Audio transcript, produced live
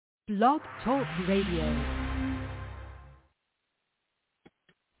Blog Talk Radio.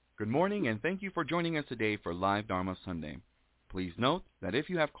 Good morning, and thank you for joining us today for Live Dharma Sunday. Please note that if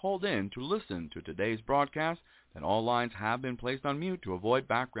you have called in to listen to today's broadcast, that all lines have been placed on mute to avoid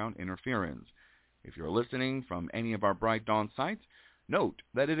background interference. If you're listening from any of our Bright Dawn sites, note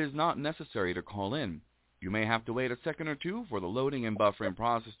that it is not necessary to call in. You may have to wait a second or two for the loading and buffering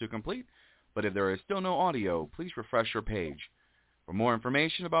process to complete, but if there is still no audio, please refresh your page. For more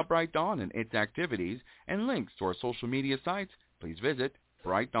information about Bright Dawn and its activities and links to our social media sites, please visit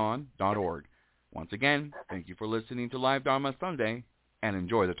brightdawn.org. Once again, thank you for listening to Live Dharma Sunday, and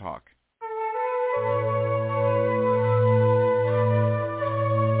enjoy the talk.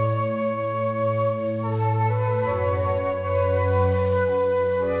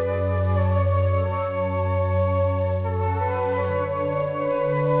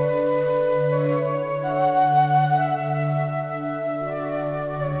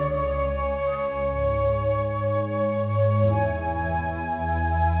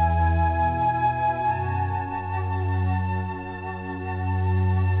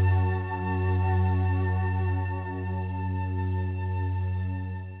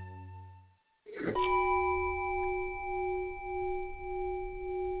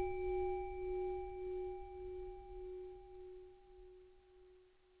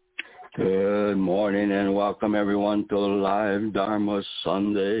 Good morning and welcome everyone to Live Dharma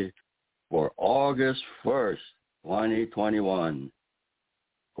Sunday for August 1st, 2021.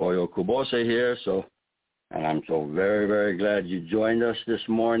 Koyo Kubose here, and I'm so very, very glad you joined us this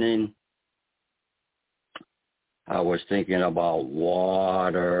morning. I was thinking about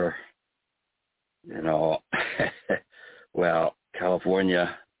water, well,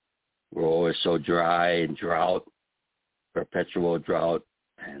 California, we're always so dry and drought, perpetual drought.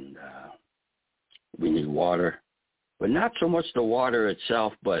 And we need water, but not so much the water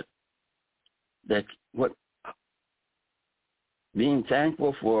itself, but being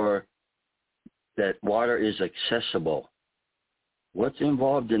thankful for that water is accessible. What's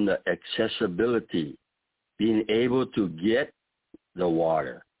involved in the accessibility, being able to get the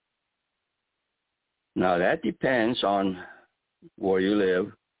water. Now that depends on where you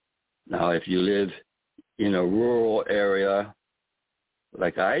live. Now if you live in a rural area,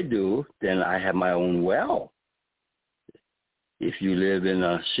 like I do, then I have my own well. If you live in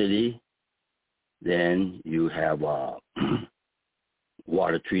a city, then you have a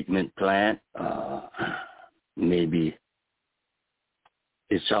water treatment plant. Maybe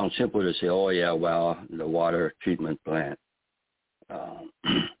it sounds simple to say, oh yeah, well, the water treatment plant.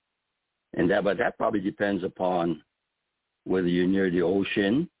 But that probably depends upon whether you're near the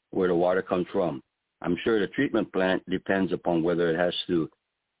ocean, where the water comes from. I'm sure the treatment plant depends upon whether it has to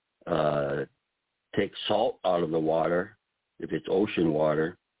take salt out of the water, if it's ocean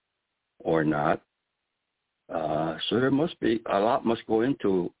water or not. So there must be, a lot must go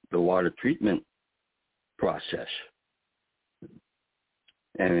into the water treatment process.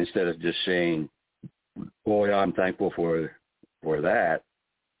 And instead of just saying, oh yeah, I'm thankful for that,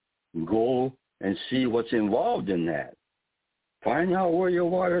 go and see what's involved in that. Find out where your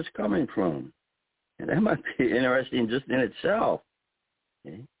water is coming from. And that might be interesting just in itself.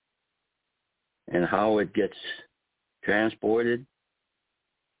 Okay? And how it gets transported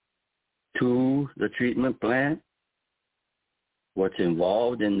to the treatment plant, what's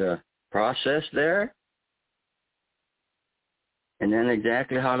involved in the process there, and then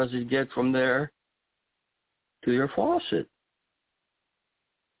exactly how does it get from there to your faucet.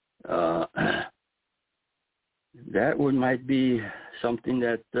 That might be something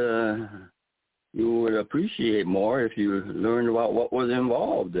that you would appreciate more if you learned about what was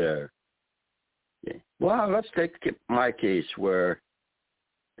involved there. Okay. Well, let's take my case where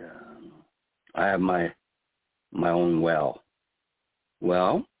I have my own well.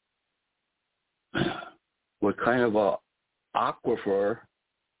 Well, what kind of a aquifer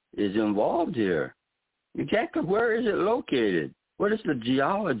is involved here? Exactly where is it located? What is the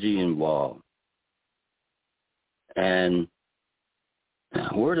geology involved? And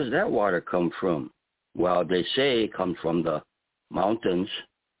where does that water come from? Well, they say it comes from the mountains.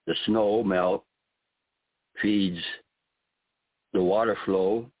 The snow melt feeds the water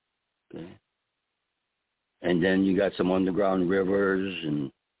flow. Okay? And then you got some underground rivers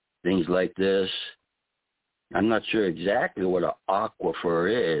and things like this. I'm not sure exactly what an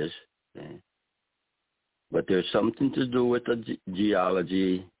aquifer is, okay? But there's something to do with the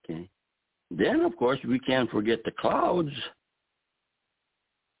geology. Okay? Then, of course, we can't forget the clouds.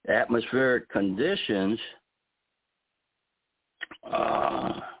 Atmospheric conditions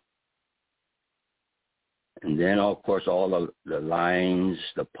And then, of course, all the lines,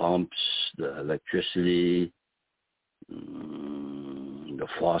 the pumps, the electricity, the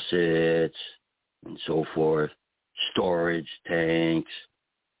faucets, and so forth, storage tanks.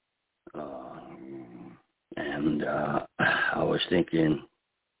 And I was thinking,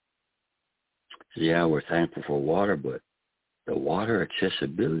 yeah, we're thankful for water, but the water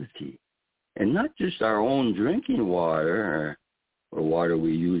accessibility, and not just our own drinking water or water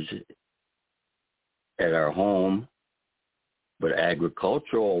we use at our home, but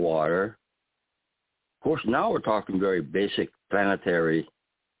agricultural water. Of course, now we're talking very basic planetary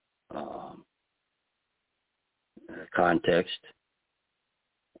context,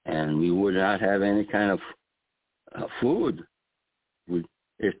 and we would not have any kind of food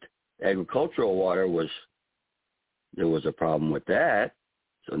if agricultural water there was a problem with that.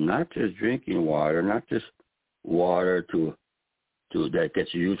 So not just drinking water, not just water to that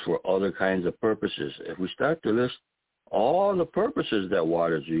gets used for other kinds of purposes. If we start to list all the purposes that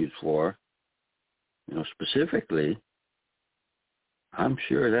water is used for, specifically, I'm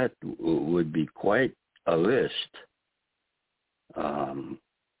sure that would be quite a list. Our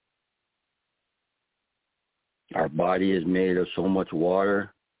body is made of so much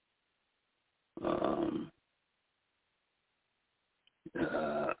water.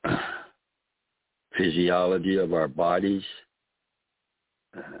 Physiology of our bodies,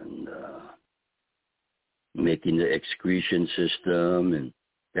 and making the excretion system, and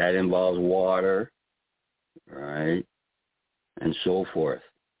that involves water, right, and so forth.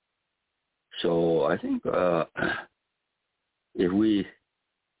 So I think if we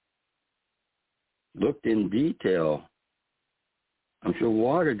looked in detail, I'm sure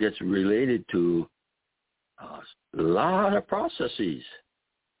water gets related to a lot of processes,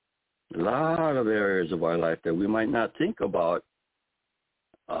 a lot of areas of our life that we might not think about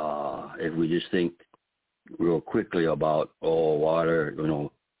if we just think real quickly about, water,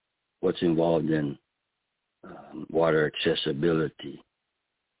 what's involved in water accessibility.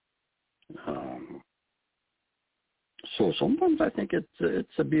 So sometimes I think it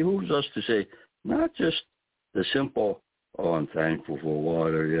behooves us to say, not just the simple, I'm thankful for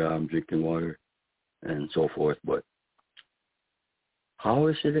water, yeah, I'm drinking water, and so forth, but how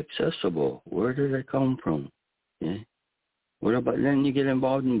is it accessible? Where did it come from? Okay? What about, then you get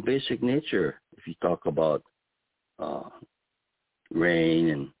involved in basic nature. If you talk about rain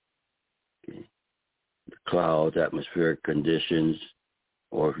and the clouds, atmospheric conditions,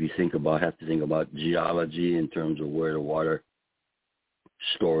 or if you have to think about geology in terms of where the water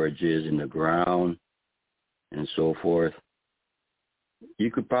storage is in the ground and so forth,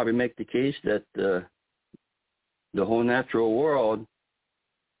 you could probably make the case that the whole natural world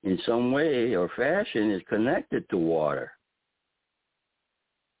in some way or fashion is connected to water.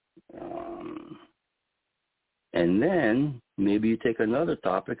 And then maybe you take another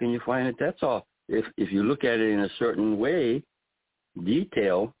topic and you find that that's all. If you look at it in a certain way,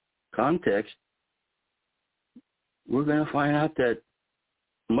 detail, context, we're going to find out that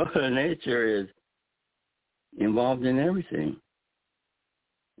Mother Nature is involved in everything.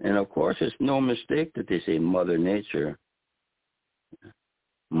 And of course, it's no mistake that they say Mother Nature.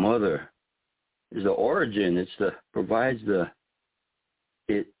 Mother is the origin. Provides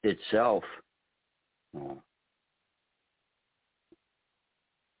itself.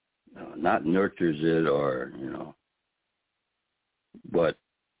 Not nurtures it or, but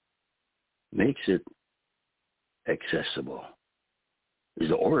makes it accessible. Is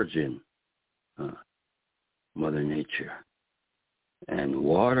the origin, Mother Nature. And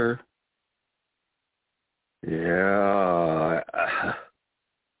water, yeah,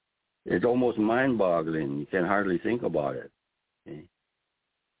 it's almost mind-boggling. You can hardly think about it. Okay?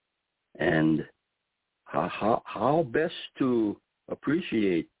 And how best to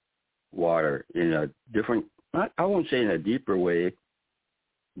appreciate water in a different, I won't say in a deeper way,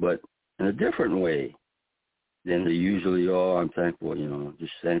 but in a different way than they usually, I'm thankful,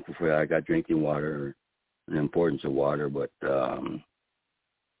 just thankful for I got drinking water, and the importance of water, but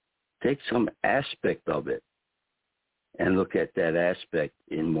take some aspect of it and look at that aspect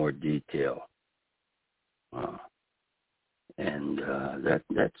in more detail. And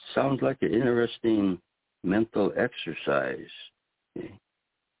that sounds like an interesting mental exercise. Okay?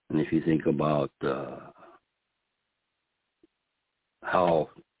 And if you think about how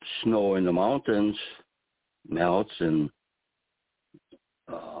snow in the mountains melts and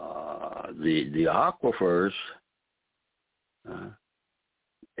the aquifers,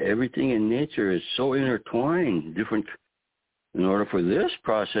 everything in nature is so intertwined, different. In order for this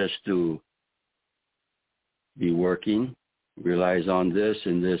process to be working, relies on this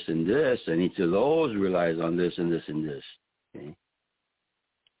and this and this, and each of those relies on this and this and this. Okay?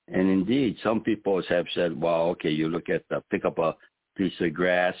 And indeed, some people have said, well, okay, you pick up a piece of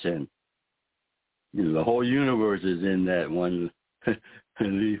grass, and the whole universe is in that one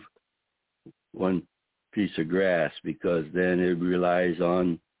leaf, one piece of grass, because then it relies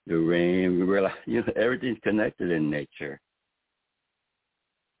on the rain. Everything's connected in nature.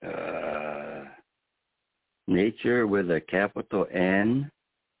 Nature with a capital N,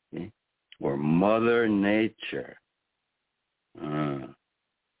 okay? Or Mother Nature.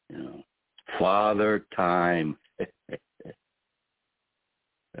 Father Time.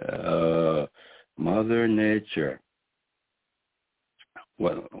 Mother Nature.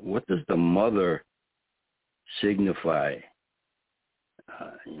 Well, what does the mother signify?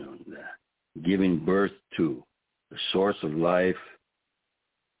 Giving birth to, the source of life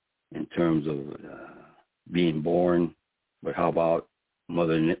in terms of being born. But how about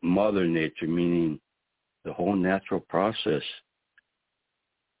Mother Nature, meaning the whole natural process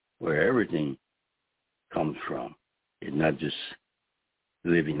where everything comes from? It's not just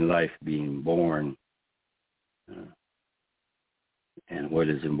living life, being born, and what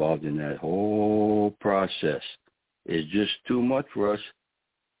is involved in that whole process is just too much for us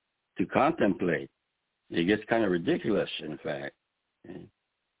to contemplate. It gets kind of ridiculous, in fact. Okay?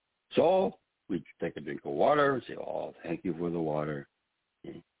 So we take a drink of water and say, oh, thank you for the water.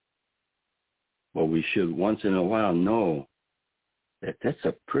 Okay? But we should once in a while know that that's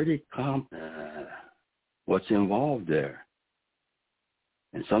a pretty what's involved there.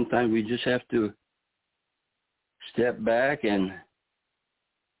 And sometimes we just have to step back and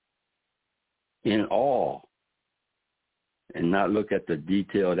in awe and not look at the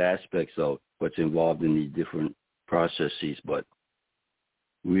detailed aspects of what's involved in these different processes, but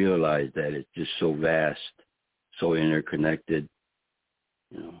realize that it's just so vast, so interconnected,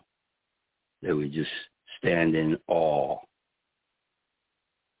 that we just stand in awe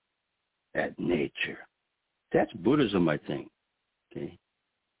at nature. That's Buddhism, I think. Okay,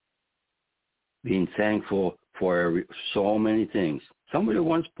 being thankful for so many things. Somebody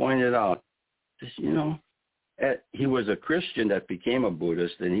once pointed out, he was a Christian that became a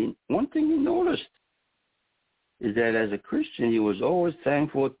Buddhist, and one thing he noticed is that as a Christian, he was always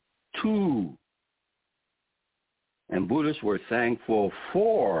thankful to, and Buddhists were thankful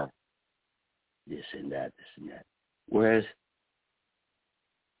for this and that, whereas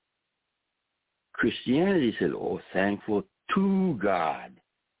Christianity said, thankful to God.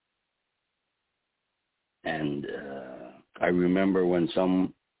 And I remember when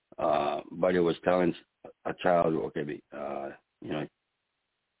somebody was telling a child,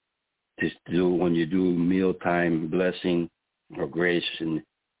 just do, when you do mealtime blessing or grace, and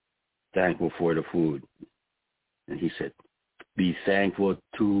thankful for the food. And he said, be thankful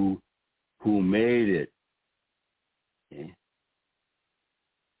to who made it. Okay?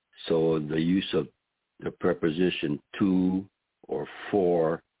 So the use of the preposition to or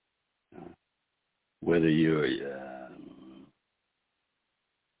for, whether you're,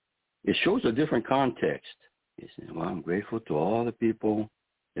 it shows a different context. You say, well, I'm grateful to all the people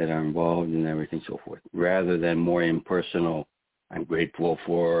that are involved in everything, so forth, rather than more impersonal, I'm grateful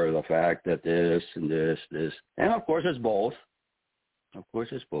for the fact that this and this. And of course it's both.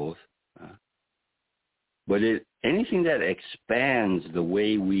 But anything that expands the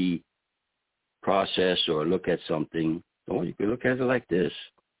way we process or look at something, you can look at it like this.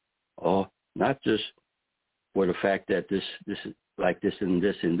 Not just for the fact that this is like this and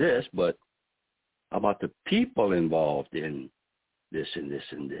this and this, but about the people involved in this and this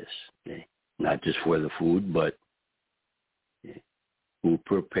and this. Okay? Not just for the food, but who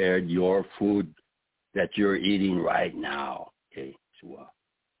prepared your food that you're eating right now. Okay, so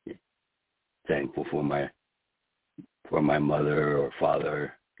thankful for my mother or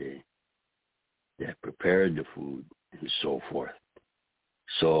father, okay, that prepared the food and so forth.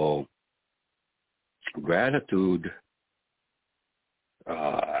 So gratitude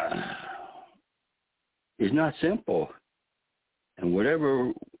is not simple, and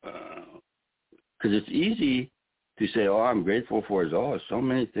whatever, because it's easy to say, I'm grateful for so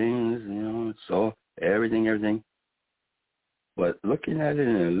many things, so everything. But looking at it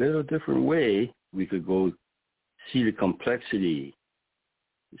in a little different way, we could go see the complexity,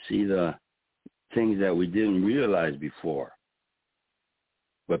 see the things that we didn't realize before,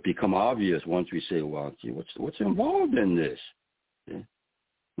 but become obvious once we say, well, gee, what's involved in this? Okay?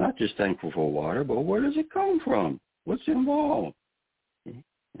 Not just thankful for water, but where does it come from? What's involved? Okay?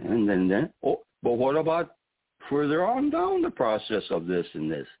 And then, but what about further on down the process of this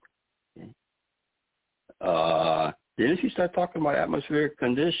and this? Okay? Then if you start talking about atmospheric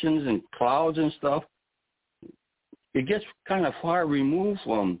conditions and clouds and stuff, it gets kind of far removed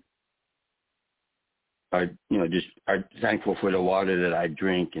from just are thankful for the water that I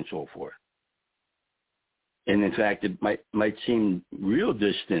drink and so forth. And in fact, it might seem real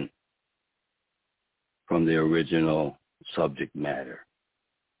distant from the original subject matter.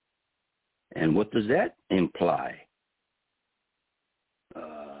 And what does that imply?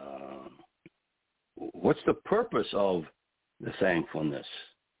 What's the purpose of the thankfulness?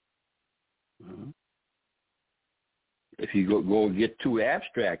 If you go get too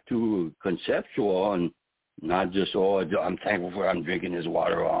abstract, too conceptual, and not just, I'm thankful for I'm drinking this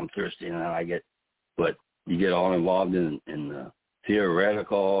water, or I'm thirsty, and but you get all involved in the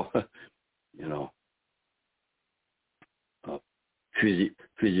theoretical, not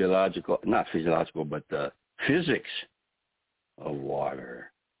physiological, but the physics of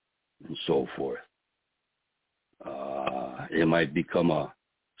water and so forth. It might become a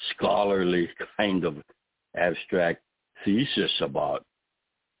scholarly kind of abstract thesis about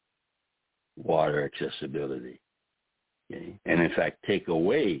water accessibility, okay? And in fact take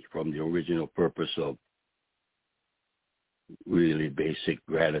away from the original purpose of really basic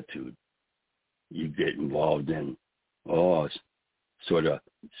gratitude. You get involved in sort of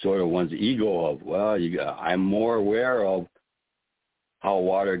one's ego of, I'm more aware of how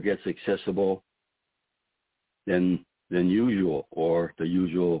water gets accessible than usual, or the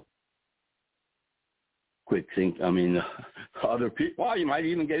usual quick think. Other people. Well, you might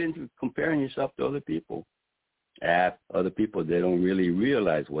even get into comparing yourself to other people. Other people, they don't really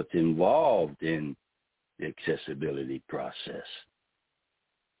realize what's involved in the accessibility process.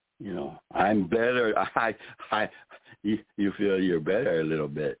 I'm better. You feel you're better a little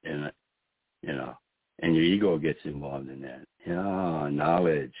bit, and and your ego gets involved in that.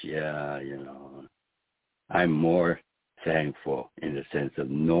 Knowledge. I'm more thankful in the sense of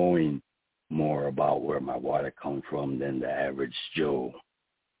knowing more about where my water comes from than the average Joe.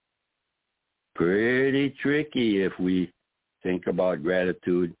 Pretty tricky if we think about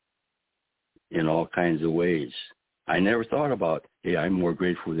gratitude in all kinds of ways. I never thought about, hey, I'm more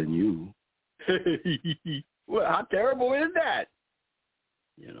grateful than you. Well, how terrible is that?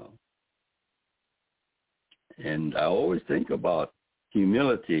 And I always think about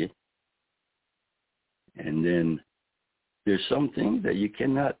humility, and then there's something that you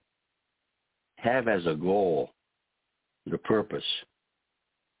cannot have as a goal, the purpose,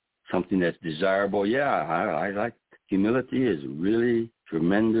 something that's desirable. I like humility is really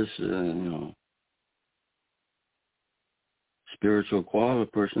tremendous, spiritual quality,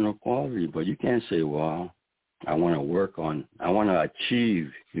 personal quality, but you can't say, I want to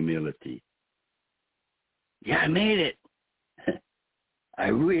achieve humility. I made it. I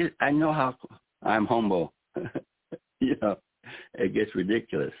know how I'm humble. It gets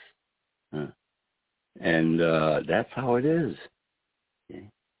ridiculous. And that's how it is. Okay?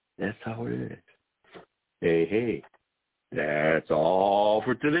 That's how it is. Hey, that's all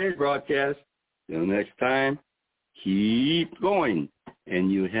for today's broadcast. Till next time, keep going,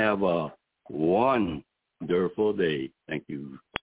 and you have a wonderful day. Thank you.